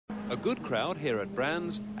A good crowd here at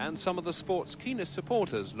Brands and some of the sport's keenest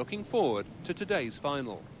supporters looking forward to today's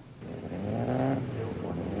final.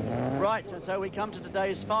 Right, and so we come to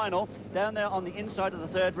today's final. Down there on the inside of the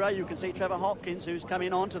third row, you can see Trevor Hopkins, who's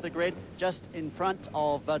coming onto the grid just in front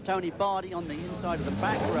of Tony Bardi on the inside of the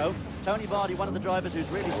back row. Tony Bardi, one of the drivers who's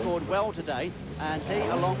really scored well today, and he,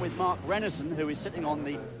 along with Mark Rennison, who is sitting on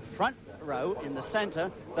the front row in the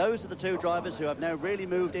centre, those are the two drivers who have now really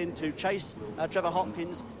moved in to chase Trevor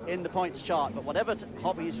Hopkins in the points chart. But whatever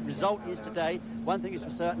Hobby's result is today, one thing is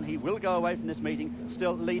for certain, he will go away from this meeting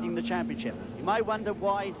still leading the championship. You may wonder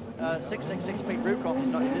why 666 Pete Rucroft is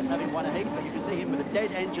not in this, having won a heat, but you can see him with a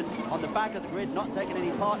dead engine on the back of the grid, not taking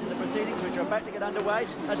any part in the proceedings, which are about to get underway.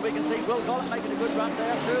 As we can see, Will Gollop making a good run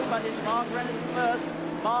there through, but it's Mark Rennison first.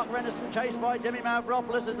 Mark Rennison chased by Dimi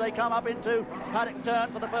Mavropolous as they come up into paddock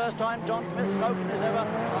turn for the first time. John Smith smoking as ever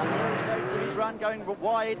on the early stages of his run, going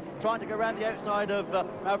wide, trying to go around the outside of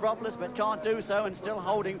Mavropolous, but can't do so, and still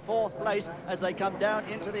holding fourth place as they come down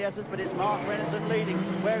into the S's. But it's Mark Rennison leading.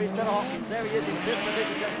 Where is Trevor Hopkins? There he is in fifth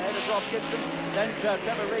position, just ahead of Rob Gibson. Then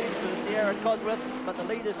Trevor Reeves with the Sierra Cosworth, but the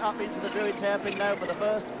leader's up into the Druids hairpin now for the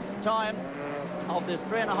first time of this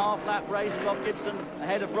 3.5 lap race. Rob Gibson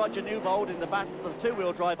ahead of Roger Newbold in the battle for the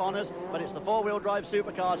two-wheel drive honours, but it's the four-wheel drive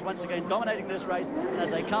supercars once again dominating this race. And as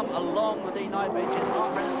they come along the D9 benches,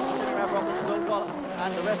 Mark Rennison, Jimmy Mavropolous, Will Gollop,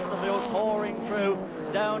 and the rest of the field pouring through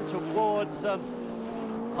down towards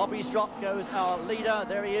Hobby Strop goes our leader.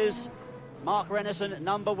 There he is, Mark Rennison,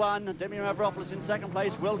 number one, Dimi Mavropolous in second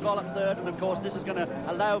place, Will Gollop third, and of course this is going to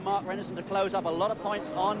allow Mark Rennison to close up a lot of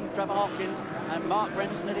points on Trevor Hopkins, and Mark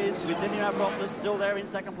Rennison it is with Dimi Mavropolous still there in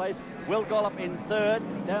second place, Will Gollop in third,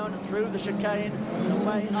 down through the chicane, and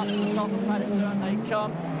away up to the top of paddock turn they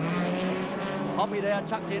come. Hobby there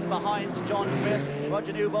tucked in behind John Smith,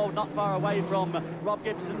 Roger Newbold not far away from Rob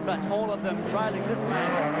Gibson, but all of them trailing this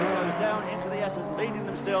man who goes down into the S's, leading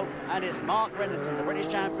them still, and it's Mark Rennison, the British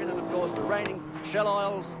champion, and of course the reigning Shell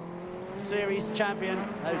Oils Series champion,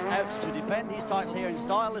 who's out to defend his title here in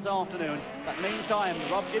style this afternoon. But meantime,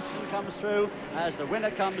 Rob Gibson comes through as the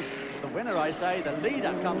winner comes, the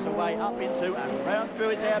leader comes away up into and round through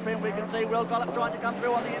its hairpin. We can see Will Gollop trying to come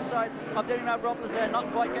through on the inside of Dimi Mavropolous there,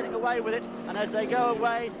 not quite getting away with it. And as they go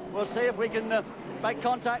away, we'll see if we can make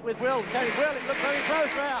contact with Will. Will, it looked very close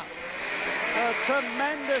there. A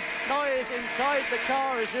tremendous noise inside the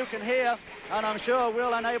car, as you can hear, and I'm sure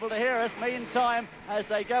Will unable to hear us. Meantime, as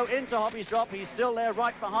they go into Hobby's Drop, he's still there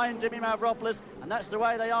right behind Dimi Mavropolous, and that's the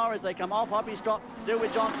way they are as they come off Hobby's Drop, still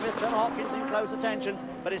with John Smith, Trevor Hopkins in close attention,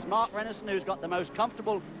 but it's Mark Rennison who's got the most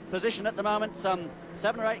comfortable position at the moment, some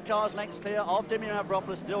 7 or 8 cars lengths clear of Dimi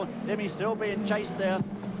Mavropolous, Dimi still being chased there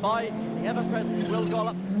by the ever-present Will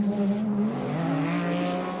Gollop.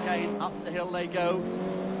 Up the hill they go.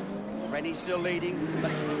 Rennie still leading,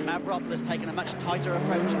 but Mavropolous taking a much tighter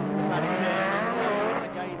approach into the paddock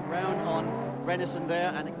turn. Again round on Rennison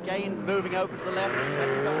there, and again moving over to the left.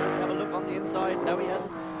 Have a look on the inside. No, he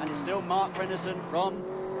hasn't. And it's still Mark Rennison from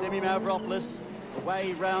Dimi Mavropolous.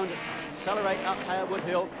 Away round, accelerate up Harewood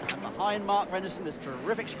Hill, and behind Mark Rennison this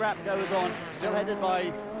terrific scrap goes on, still headed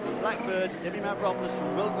by Blackbird, Dimi Mavropolous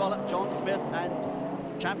from Will Gollop, John Smith, and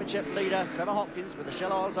championship leader Trevor Hopkins with the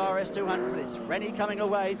Shell Oils RS200. It's Rennie coming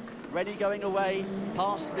away, Rennie going away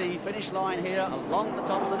past the finish line here along the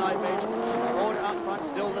top of the knife edge. The order up front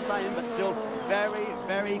still the same, but still very,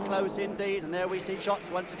 very close indeed. And there we see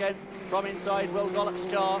shots once again from inside Will Gollop's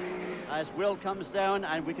car as Will comes down,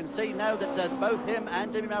 and we can see now that both him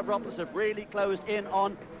and Dimi Mavropolous have really closed in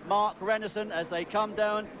on Mark Rennison as they come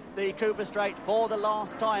down the Cooper Straight for the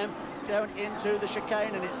last time down into the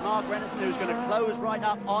chicane, and it's Mark Rennison who's going to close right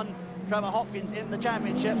up on Trevor Hopkins in the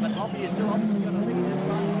championship, but Hoppy is still obviously going to lead this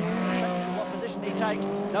run. What position he takes,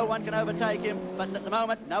 no one can overtake him, but at the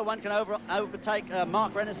moment no one can overtake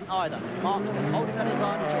Mark Rennison either. Mark's holding that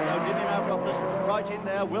advantage, although Dimi Mavropolous right in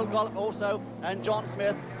there, Will Gollop also, and John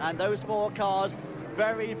Smith, and those 4 cars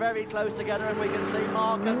very, very close together, and we can see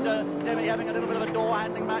Mark and Dimi having a little bit of a door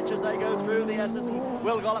handling match as they go through the S's, and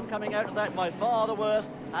Will Gollop coming out of that by far the worst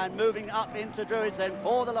and moving up into Druids then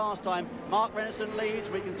for the last time. Mark Rennison leads.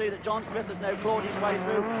 We can see that John Smith has now clawed his way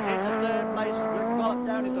through into 3rd place, Will Gollop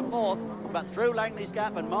down into 4th, but through Langley's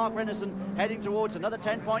Gap, and Mark Rennison heading towards another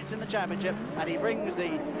 10 points in the championship, and he brings the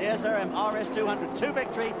SRM RS200 to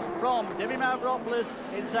victory from Dimi Mavropolous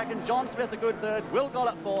in second, John Smith a good third, Will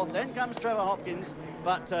Gollop 4th, then comes Trevor Hopkins.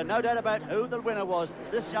 But no doubt about who the winner was. It's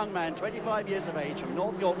this young man, 25 years of age, from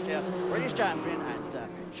North Yorkshire, British champion and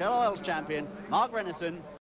Shell Oils champion, Mark Rennison.